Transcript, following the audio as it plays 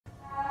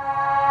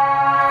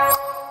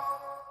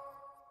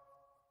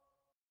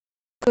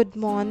Good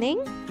morning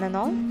and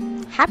all.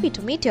 Happy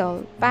to meet you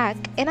all back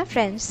in a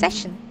French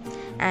session.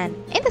 And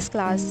in this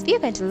class, we are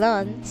going to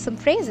learn some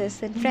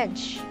phrases in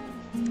French.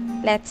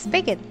 Let's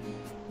begin.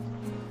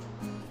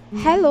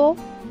 Hello.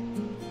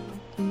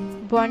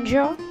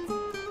 Bonjour.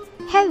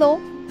 Hello.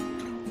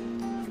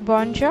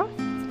 Bonjour.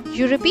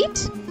 You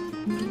repeat.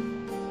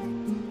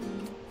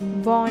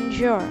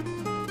 Bonjour.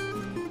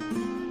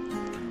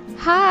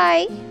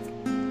 Hi.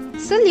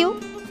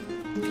 Salut.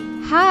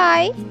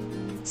 Hi.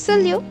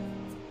 Salut.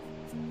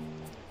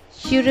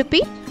 You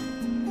repeat.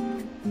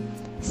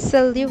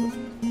 Salut.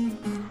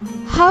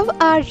 How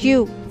are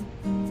you?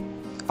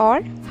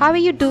 Or how are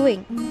you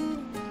doing?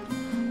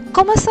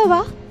 Comment ça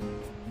va?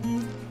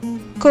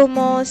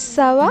 Comment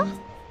ça va?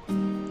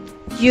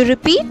 You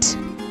repeat.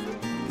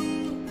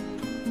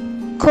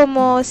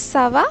 Comment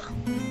ça va?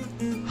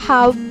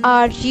 How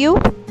are you?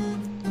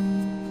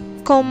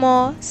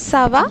 Comment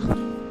ça va?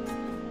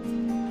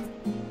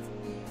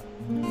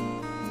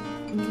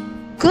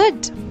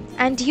 Good.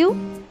 And you?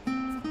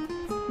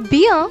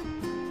 Bien.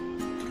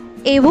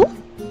 Et vous?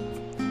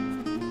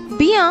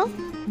 Bien.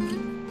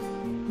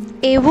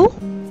 Et vous?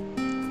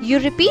 You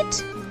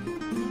repeat.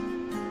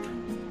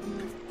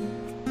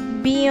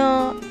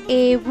 Bien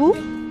et vous?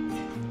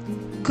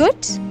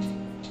 Good.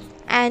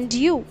 And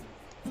you?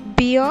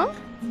 Bien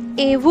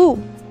et vous?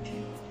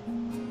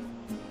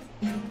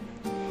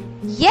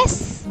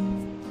 Yes.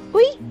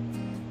 Oui.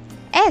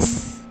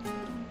 Yes.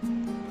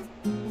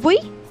 Oui.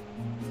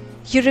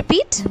 You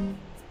repeat.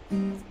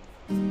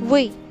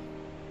 Oui.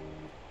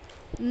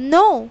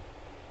 No.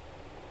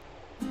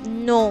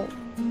 No.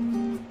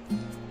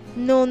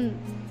 Non.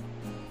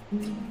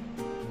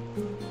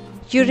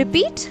 You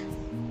repeat.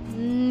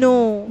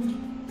 No.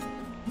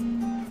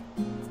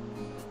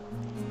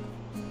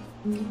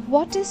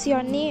 What is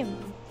your name?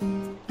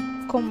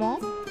 Comment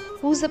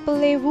vous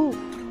appelez-vous?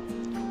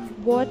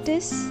 What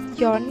is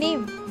your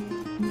name?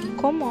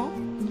 Comment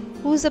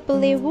vous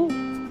appelez-vous?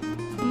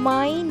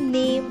 My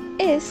name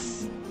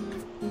is.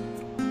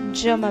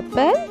 Je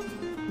m'appelle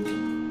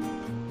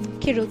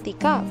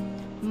Kirutika.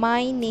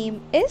 My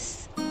name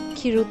is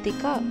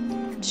Kirutika.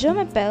 Je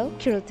m'appelle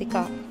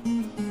Kirutika.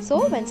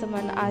 So when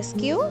someone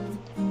asks you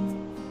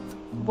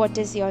what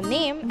is your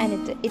name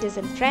and it is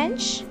in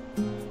French,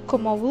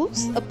 comment vous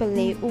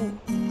appelez-vous?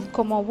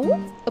 Comment vous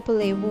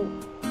appelez-vous?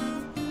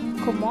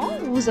 Comment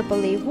vous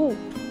appelez-vous?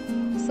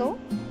 So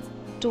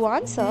to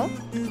answer,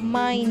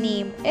 my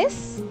name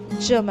is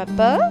Je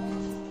m'appelle,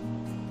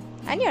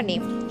 and your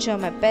name Je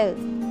m'appelle.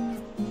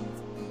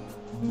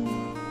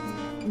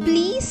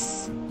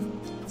 Please,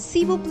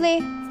 s'il vous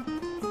plaît.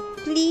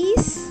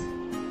 Please,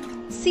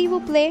 s'il vous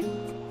plaît.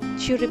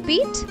 You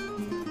repeat.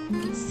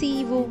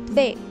 S'il vous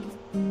plaît.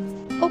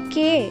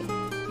 Okay.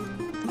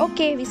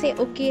 Okay, we say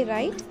okay,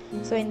 right?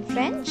 So in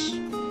French,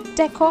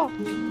 d'accord.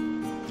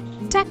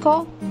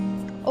 D'accord.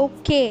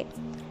 Okay.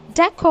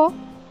 D'accord.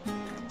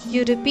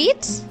 You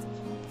repeat.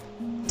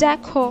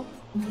 D'accord.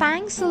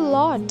 Thanks a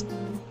lot.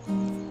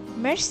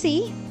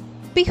 Merci.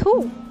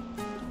 Beaucoup.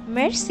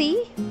 Merci.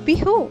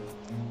 Beaucoup.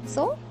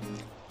 So,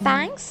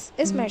 thanks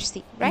is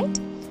merci, right?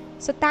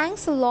 So,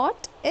 thanks a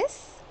lot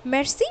is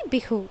merci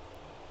beaucoup.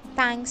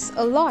 Thanks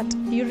a lot.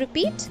 You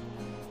repeat.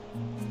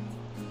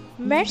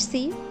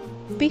 Merci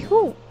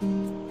beaucoup.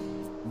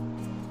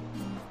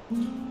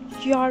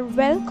 You're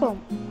welcome.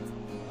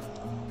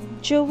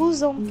 Je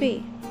vous en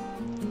prie.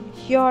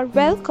 You're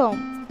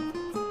welcome.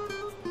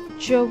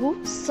 Je vous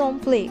en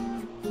prie.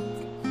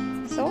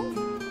 So,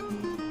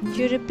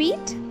 you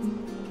repeat.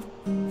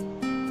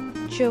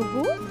 Je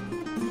vous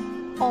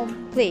en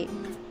prie.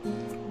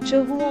 Je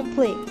vous en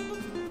prie.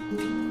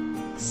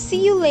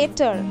 See you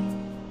later.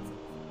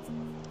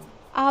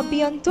 À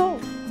bientôt.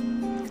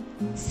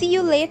 See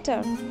you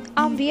later.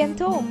 À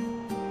bientôt.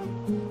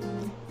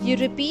 You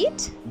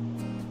repeat.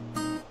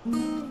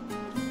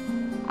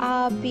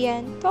 À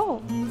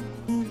bientôt.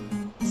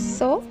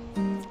 So,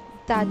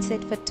 that's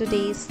it for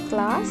today's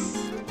class.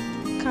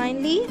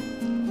 Kindly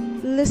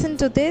listen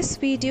to this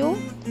video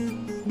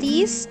at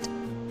least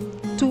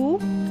 2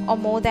 or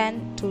more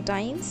than 2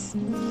 times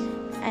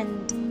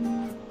and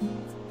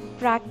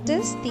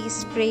practice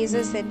these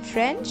phrases in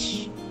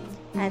French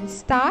and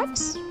start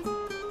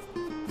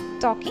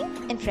talking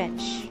in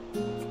French.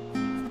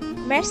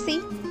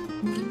 Merci.